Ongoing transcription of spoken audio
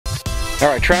All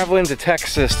right, traveling to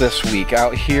Texas this week,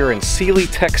 out here in Sealy,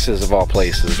 Texas, of all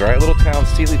places, right? Little town,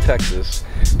 Sealy, Texas,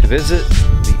 to visit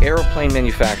the Aeroplane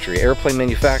Manufactory. Airplane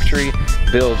Manufactory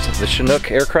builds the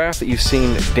Chinook aircraft that you've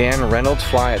seen Dan Reynolds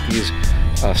fly at these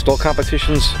STOL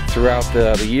competitions throughout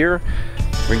the year.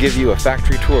 We're gonna give you a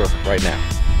factory tour right now.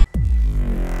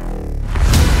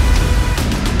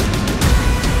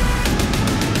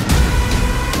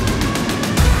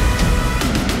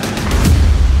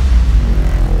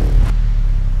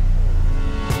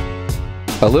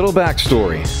 A little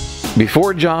backstory.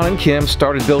 Before John and Kim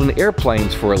started building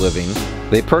airplanes for a living,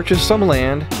 they purchased some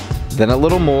land, then a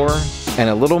little more,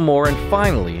 and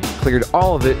finally cleared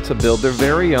all of it to build their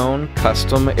very own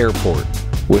custom airport.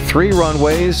 With 3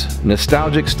 runways,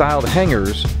 nostalgic styled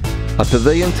hangars, a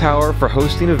pavilion tower for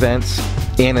hosting events,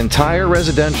 an entire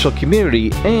residential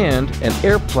community, and an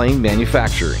airplane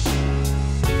manufacturing.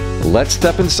 Let's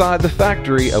step inside the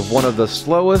factory of one of the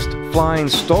slowest flying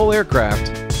STOL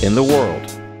aircraft in the world.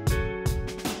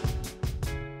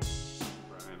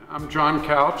 I'm John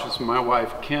Couch, this is my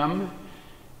wife Kim,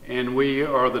 and we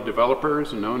are the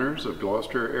developers and owners of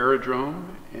Gloucester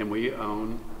Aerodrome, and we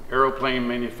own Aeroplane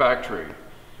Manufactory.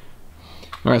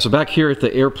 All right, so back here at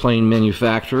the Airplane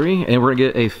Manufactory, and we're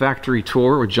gonna get a factory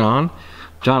tour with John.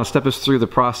 John, step us through the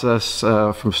process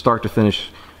from start to finish,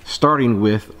 starting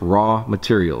with raw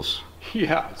materials.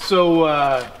 Yeah,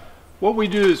 so what we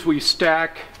do is we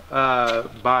stack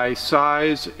by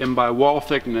size and by wall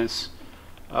thickness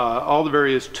all the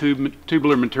various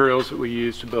tubular materials that we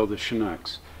use to build the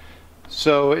Chinooks.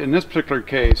 So in this particular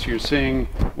case, you're seeing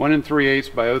 1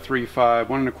 3/8 by 0.35,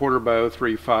 1 1/4 by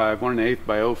 0.35, 1 1/8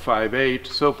 by 0.58,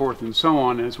 so forth and so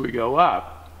on as we go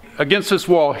up. Against this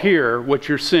wall here, what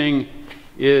you're seeing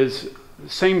is the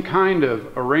same kind of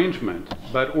arrangement,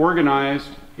 but organized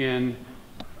in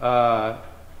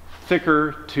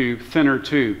thicker to thinner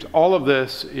tubes. All of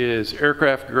this is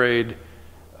aircraft grade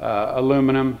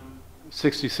aluminum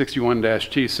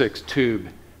 6061-T6 tube.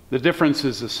 The difference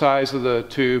is the size of the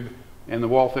tube and the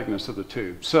wall thickness of the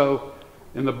tube. So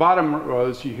in the bottom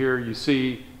rows you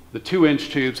see the 2-inch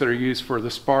tubes that are used for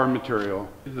the spar material.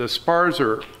 The spars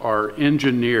are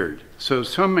engineered. So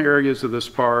some areas of the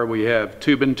spar we have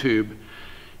tube and tube,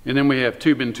 and then we have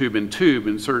tube and tube and tube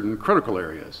in certain critical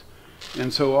areas.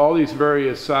 And so all these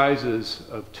various sizes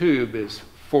of tube is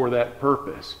for that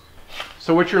purpose.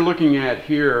 So what you're looking at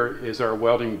here is our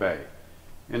welding bay.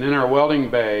 And in our welding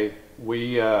bay,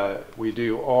 we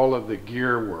do all of the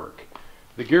gear work.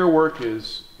 The gear work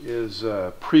is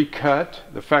pre-cut.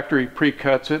 The factory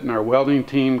pre-cuts it, and our welding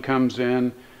team comes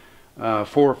in 4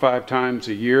 or 5 times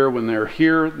a year. When they're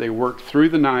here, they work through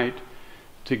the night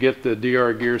to get the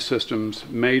DR gear systems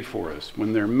made for us.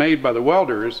 When they're made by the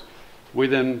welders, we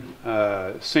then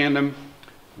sand them.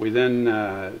 We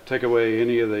then take away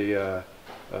any of the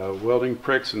welding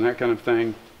pricks and that kind of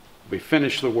thing. We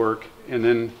finish the work, and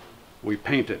then we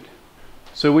paint it.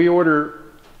 So we order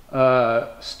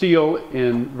steel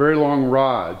in very long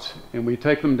rods, and we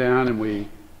take them down and we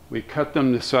cut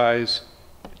them to size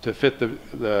to fit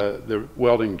the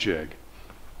welding jig.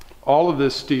 All of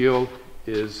this steel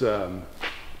is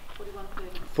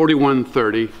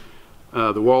 4130.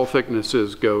 The wall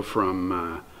thicknesses go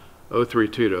from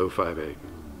 0.32 to 0.58.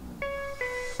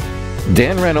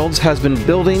 Dan Reynolds has been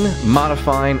building,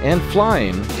 modifying, and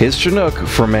flying his Chinook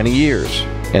for many years,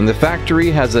 and the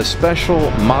factory has a special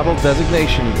model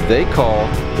designation they call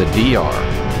the DR.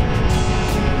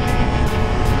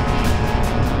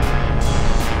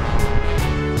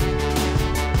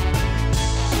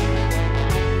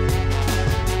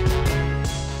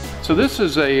 So this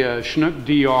is a Chinook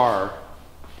DR.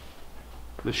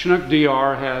 The Chinook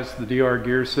DR has the DR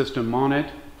gear system on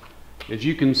it. As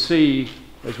you can see,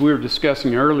 as we were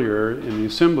discussing earlier in the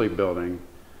assembly building,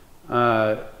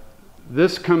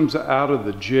 this comes out of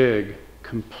the jig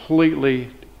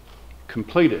completely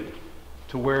completed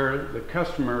to where the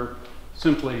customer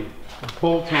simply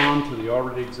bolts on to the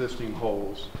already existing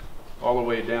holes all the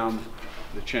way down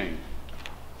the chain.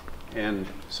 And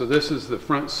so this is the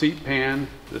front seat pan,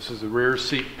 this is the rear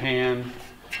seat pan,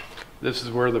 this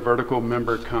is where the vertical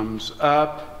member comes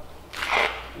up,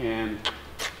 and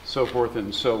so forth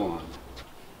and so on.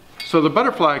 So the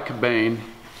butterfly cabane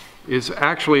is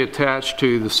actually attached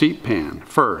to the seat pan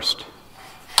first,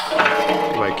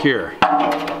 like here.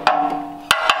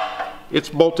 It's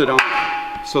bolted on,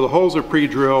 so the holes are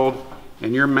pre-drilled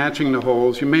and you're matching the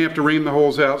holes. You may have to ream the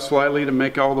holes out slightly to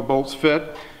make all the bolts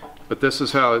fit, but this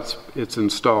is how it's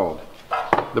installed.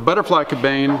 The butterfly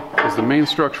cabane is the main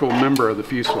structural member of the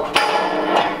fuselage,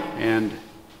 and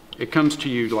it comes to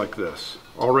you like this,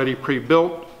 already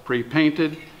pre-built,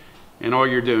 pre-painted, and all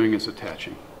you're doing is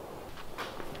attaching.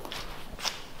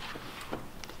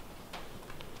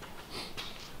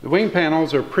 The wing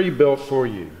panels are pre-built for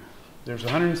you. There's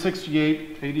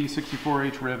 168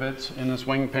 AD64H rivets in this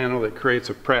wing panel that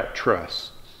creates a Pratt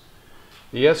truss.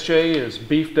 The SJ is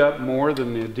beefed up more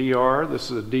than the DR. This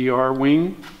is a DR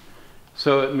wing,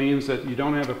 so it means that you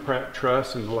don't have a Pratt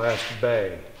truss in the last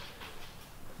bay.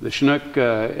 The Chinook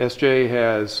SJ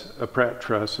has a Pratt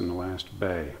truss in the last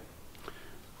bay.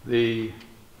 The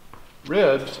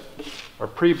ribs are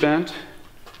pre-bent,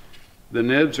 the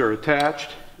nibs are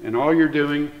attached, and all you're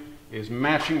doing is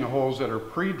matching the holes that are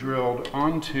pre-drilled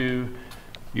onto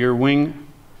your wing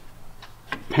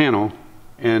panel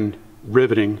and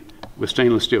riveting with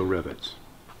stainless steel rivets.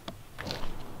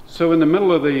 So in the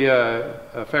middle of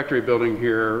the factory building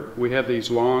here, we have these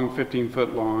long,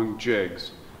 15-foot long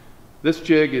jigs. This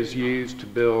jig is used to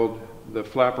build the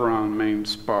flaperon main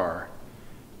spar,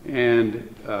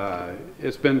 and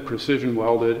it's been precision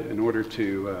welded in order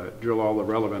to drill all the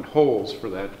relevant holes for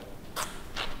that.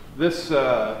 This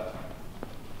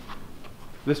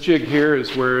jig here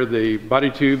is where the body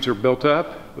tubes are built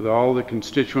up with all the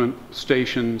constituent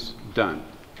stations done.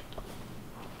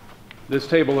 This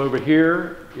table over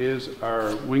here is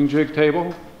our wing jig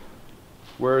table,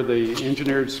 where the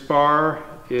engineered spar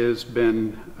has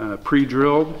been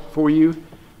pre-drilled for you.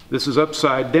 This is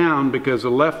upside down because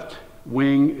the left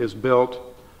wing is built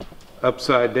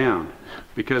upside down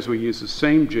because we use the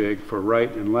same jig for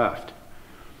right and left.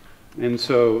 And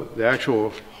so the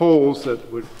actual holes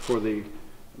that would for the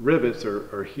rivets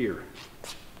are here.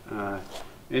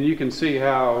 And you can see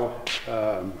how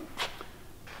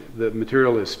the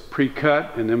material is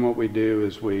pre-cut, and then what we do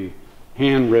is we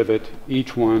hand rivet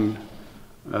each one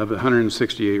of the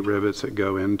 168 rivets that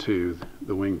go into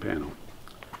the wing panel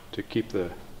to keep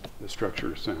the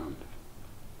structure sound.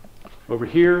 Over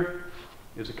here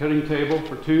is a cutting table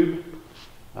for tube.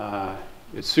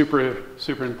 It's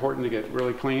super important to get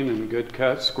really clean and good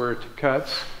cuts, square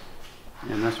cuts,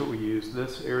 and that's what we use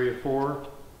this area for.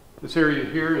 This area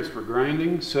here is for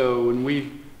grinding, so when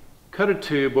we cut a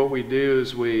tube, what we do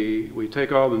is we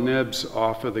take all the nibs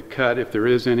off of the cut if there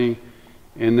is any,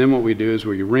 and then what we do is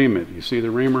we ream it. You see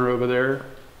the reamer over there?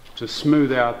 To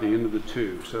smooth out the end of the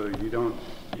tube so you don't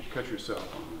cut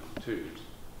yourself on the tubes.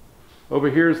 Over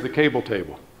here is the cable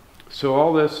table. So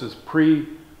all this is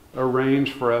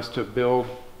pre-arranged for us to build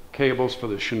cables for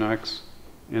the Chinooks,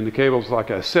 and the cables, like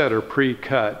I said, are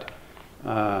pre-cut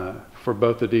for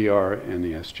both the DR and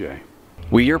the SJ.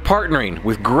 We are partnering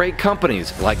with great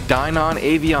companies like Dynon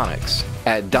Avionics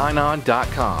at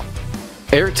Dynon.com,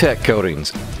 Airtech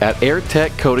Coatings at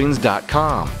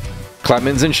AirTechCoatings.com,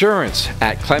 Clemens Insurance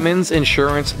at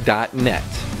ClemensInsurance.net,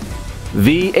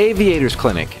 The Aviators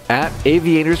Clinic at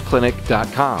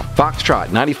AviatorsClinic.com,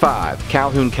 Foxtrot 95,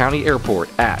 Calhoun County Airport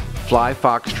at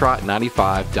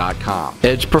FlyFoxtrot95.com,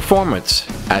 Edge Performance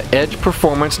at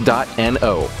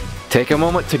EdgePerformance.no. Take a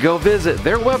moment to go visit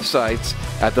their websites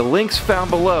at the links found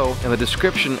below in the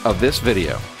description of this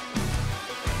video.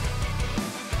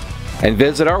 And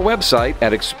visit our website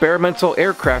at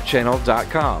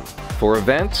ExperimentalAircraftChannel.com for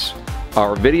events,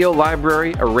 our video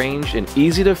library arranged in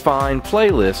easy-to-find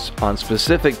playlists on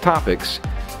specific topics,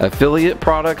 affiliate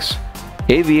products,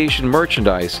 aviation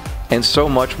merchandise, and so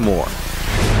much more.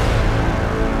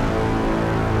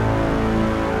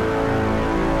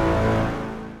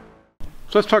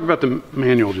 So let's talk about the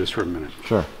manual just for a minute.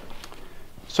 Sure.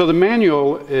 So the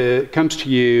manual comes to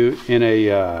you in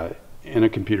a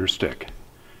computer stick.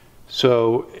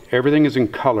 So everything is in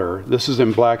color. This is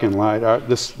in black and white.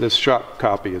 This shop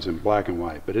copy is in black and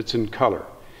white, but it's in color.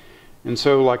 And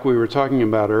so like we were talking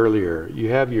about earlier, you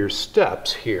have your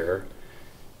steps here.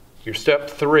 Your step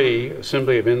 3,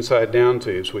 assembly of inside down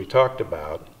tubes, we talked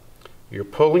about. You're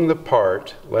pulling the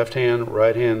part, left hand,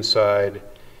 right hand side,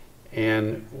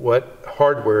 and what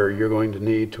hardware you're going to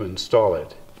need to install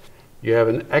it. You have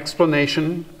an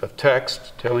explanation of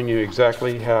text telling you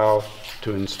exactly how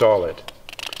to install it.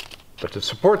 But to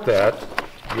support that,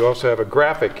 you also have a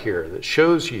graphic here that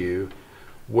shows you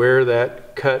where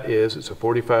that cut is. It's a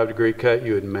 45-degree cut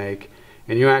you would make,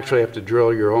 and you actually have to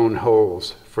drill your own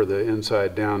holes for the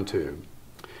inside down tube.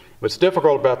 What's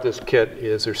difficult about this kit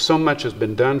is there's so much has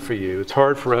been done for you. It's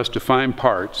hard for us to find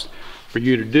parts for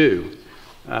you to do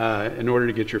in order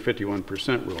to get your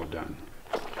 51% rule done.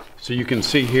 So you can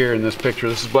see here in this picture,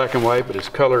 this is black and white, but it's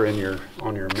color on your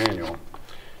manual.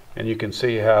 And you can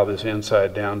see how this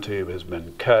inside down tube has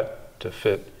been cut to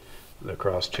fit the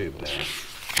cross tube there.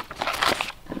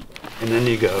 And then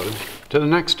you go to the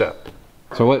next step.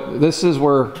 So this is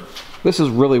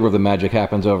really where the magic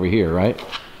happens over here, right?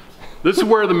 This is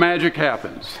where the magic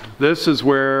happens. This is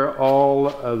where all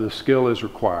of the skill is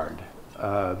required.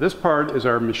 This part is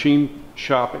our machine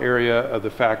shop area of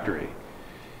the factory.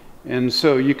 And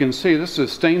so you can see this is a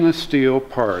stainless steel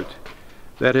part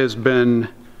that has been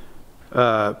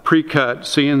pre-cut,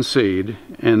 CNC'd,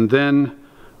 and then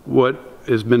what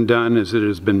has been done is it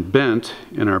has been bent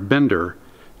in our bender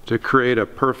to create a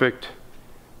perfect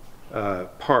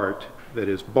part that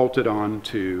is bolted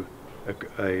onto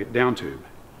a down tube.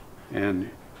 And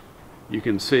you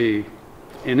can see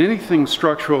in anything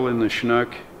structural in the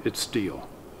Chinook, it's steel.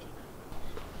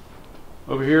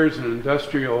 Over here is an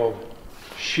industrial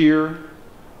shear,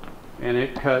 and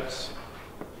it cuts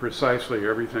precisely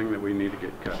everything that we need to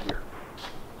get cut here.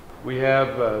 We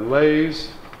have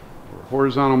lathes,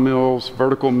 horizontal mills,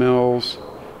 vertical mills.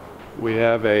 We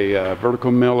have a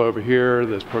vertical mill over here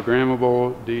that's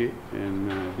programmable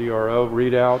and DRO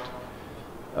readout.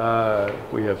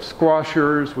 We have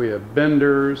squashers, we have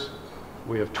benders,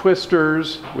 we have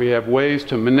twisters, we have ways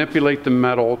to manipulate the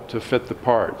metal to fit the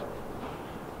part.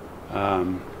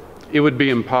 It would be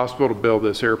impossible to build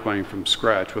this airplane from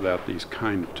scratch without these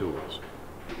kind of tools.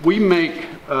 We make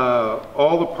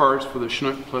all the parts for the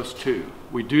Chinook Plus 2.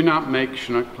 We do not make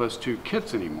Chinook Plus 2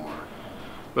 kits anymore,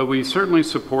 but we certainly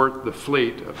support the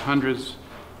fleet of hundreds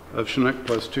of Chinook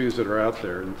Plus 2s that are out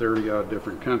there in 30-odd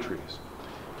different countries.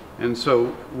 And so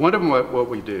one of what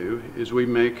we do is we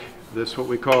make this, what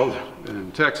we call,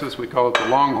 in Texas, we call it the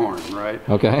Longhorn, right?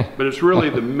 Okay. But it's really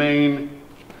the main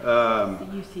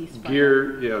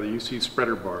gear, yeah, the UC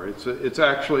spreader bar. It's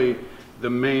actually the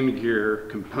main gear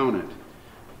component.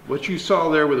 What you saw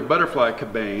there with the butterfly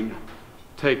cabane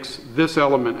takes this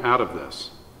element out of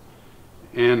this.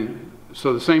 And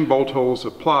so the same bolt holes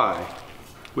apply.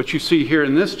 What you see here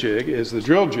in this jig is the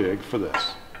drill jig for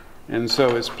this. And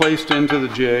so it's placed into the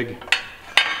jig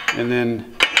and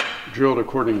then drilled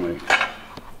accordingly.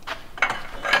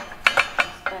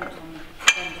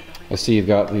 I see you've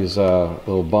got these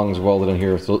little bungs welded in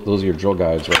here. Those are your drill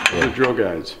guides right there. The drill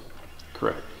guides,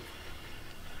 correct.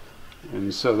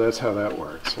 And so that's how that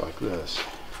works, like this.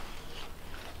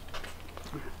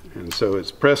 And so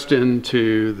it's pressed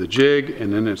into the jig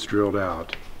and then it's drilled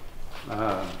out.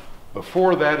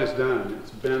 Before that is done,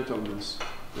 it's bent on this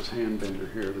hand bender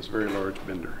here, this very large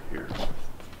bender here.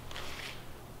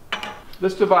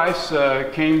 This device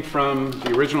came from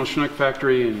the original Chinook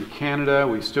factory in Canada.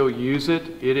 We still use it.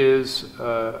 It is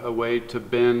a way to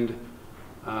bend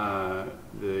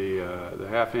the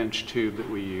half-inch tube that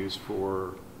we use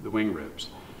for the wing ribs.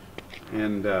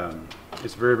 And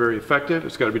it's very, very effective.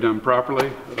 It's got to be done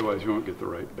properly, otherwise you won't get the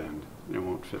right bend and it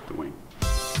won't fit the wing.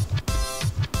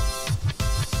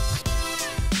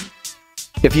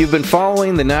 If you've been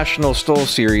following the National STOL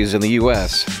series in the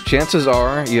US, chances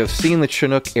are you have seen the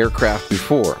Chinook aircraft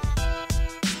before.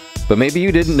 But maybe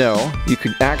you didn't know you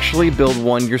could actually build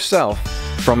one yourself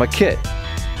from a kit.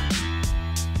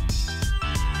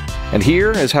 And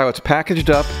here is how it's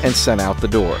packaged up and sent out the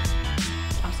door.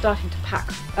 I'm starting to pack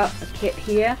up the kit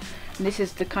here, and this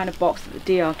is the kind of box that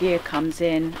the DR gear comes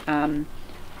in,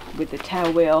 with the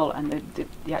tail wheel and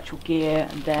the actual gear,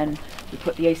 and then we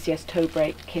put the ACS toe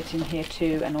brake kit in here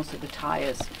too, and also the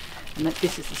tyres. And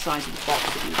this is the size of the box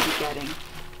that you'll be getting.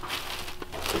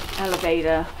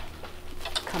 Elevator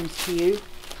comes to you.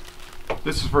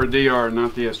 This is for a DR,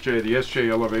 not the SJ. The SJ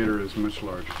elevator is much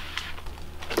larger.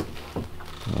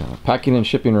 Packing and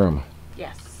shipping room.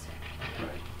 Yes. Right.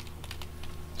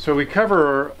 So we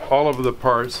cover all of the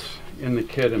parts in the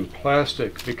kit in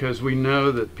plastic because we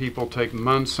know that people take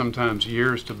months, sometimes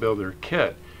years to build their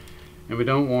kit, and we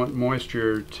don't want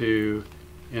moisture to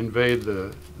invade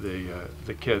the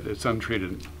kit. It's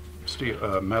untreated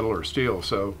steel, metal or steel,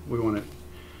 so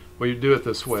we do it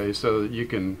this way so that you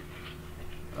can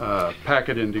pack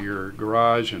it into your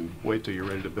garage and wait till you're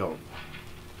ready to build.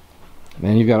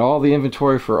 And you've got all the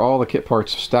inventory for all the kit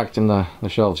parts stacked in the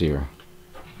shelves here.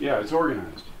 Yeah, it's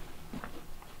organized.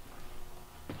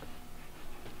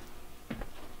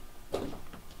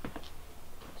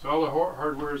 So all the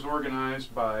hardware is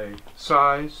organized by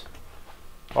size.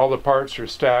 All the parts are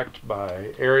stacked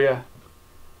by area.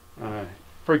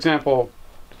 For example,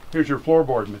 here's your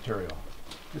floorboard material.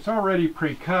 It's already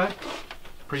pre-cut,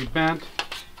 pre-bent,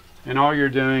 and all you're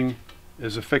doing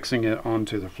is affixing it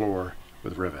onto the floor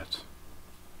with rivets.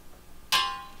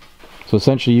 So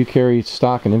essentially you carry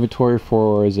stock and inventory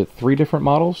for, is it 3 different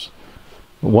models?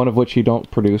 One of which you don't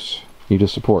produce, you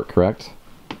just support, correct?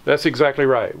 That's exactly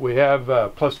right. We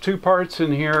have plus 2 parts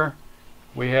in here,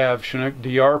 we have Chinook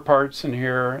DR parts in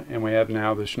here, and we have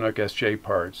now the Chinook SJ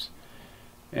parts.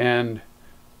 And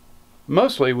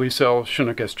mostly we sell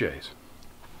Chinook SJs.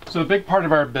 So a big part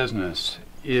of our business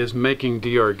is making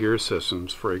DR gear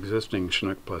systems for existing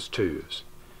Chinook Plus 2s.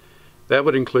 That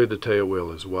would include the tail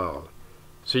wheel as well.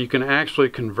 So you can actually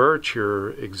convert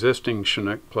your existing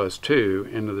Chinook Plus 2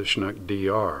 into the Chinook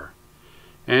DR.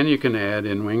 And you can add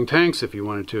in-wing tanks if you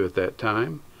wanted to at that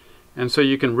time. And so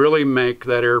you can really make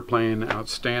that airplane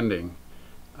outstanding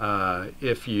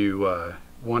if you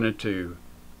wanted to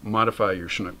modify your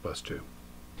Chinook Plus 2.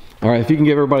 All right, if you can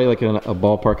give everybody like a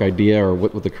ballpark idea or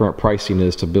what the current pricing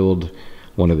is to build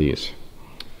one of these.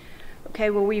 Okay,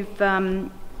 well, we've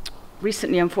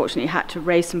recently unfortunately had to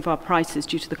raise some of our prices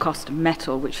due to the cost of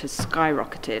metal, which has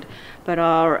skyrocketed. But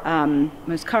our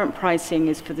most current pricing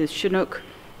is for the Chinook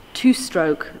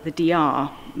two-stroke. The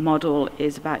DR model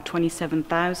is about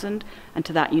 $27,000, and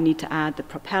to that you need to add the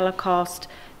propeller cost,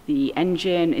 the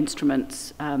engine,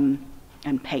 instruments, and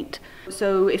paint.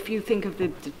 So if you think of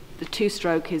the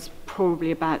two-stroke is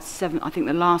probably about I think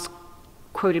the last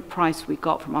quoted price we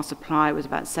got from our supplier was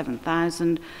about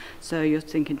 $7,000. So you're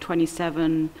thinking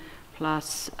 27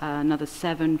 plus another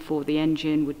 7 for the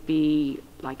engine would be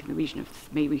like in the region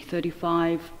of maybe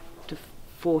 35 to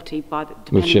 40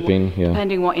 with shipping,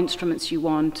 depending what instruments you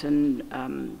want, and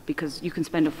because you can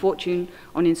spend a fortune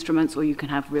on instruments or you can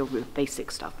have real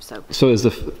basic stuff. So is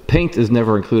the paint is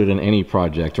never included in any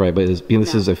project, right? But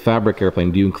this is a fabric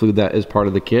airplane. Do you include that as part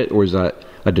of the kit, or is that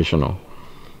additional?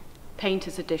 Paint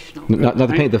is additional. Not the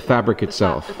paint, the fabric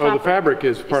itself. The fabric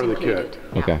is part of the kit.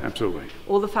 Okay. Absolutely.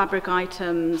 All the fabric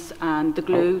items and the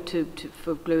glue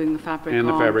for gluing the fabric and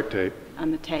on. The fabric tape.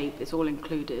 And the tape is all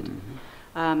included.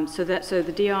 So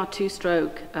the DR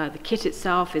two-stroke, the kit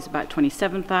itself is about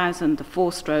 $27,000. The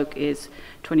four-stroke is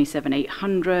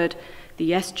 $27,800.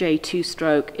 The SJ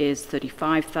two-stroke is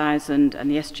 $35,000, and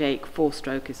the SJ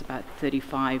four-stroke is about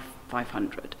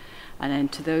 $35,500. And then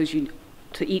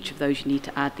to each of those you need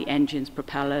to add the engines,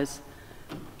 propellers,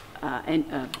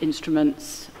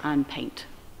 instruments, and paint.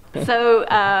 Okay. So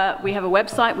we have a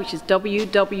website which is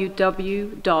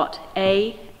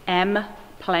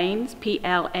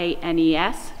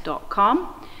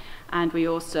www.planes.com, and we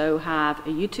also have a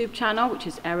YouTube channel which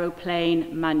is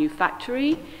Aeroplane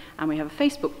Manufactory, and we have a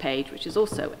Facebook page which is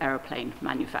also Aeroplane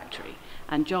Manufactory.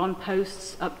 And John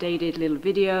posts updated little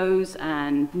videos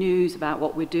and news about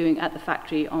what we're doing at the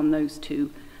factory on those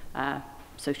two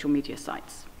social media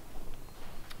sites.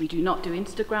 We do not do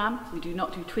Instagram, we do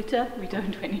not do Twitter, we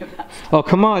don't do any of that stuff. Oh,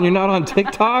 come on, you're not on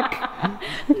TikTok?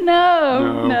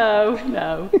 No.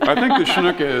 I think the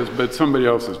Chinook is, but somebody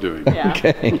else is doing it. Yeah.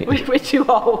 Okay. We're too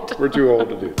old. We're too old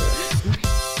to do that.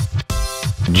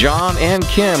 John and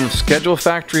Kim schedule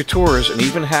factory tours and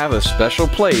even have a special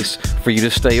place for you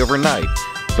to stay overnight.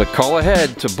 But call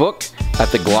ahead to book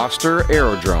at the Gloucester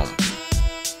Aerodrome.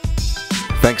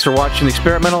 Thanks for watching the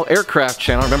Experimental Aircraft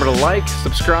channel. Remember to like,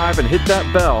 subscribe, and hit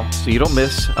that bell so you don't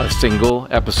miss a single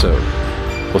episode.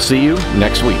 We'll see you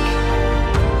next week.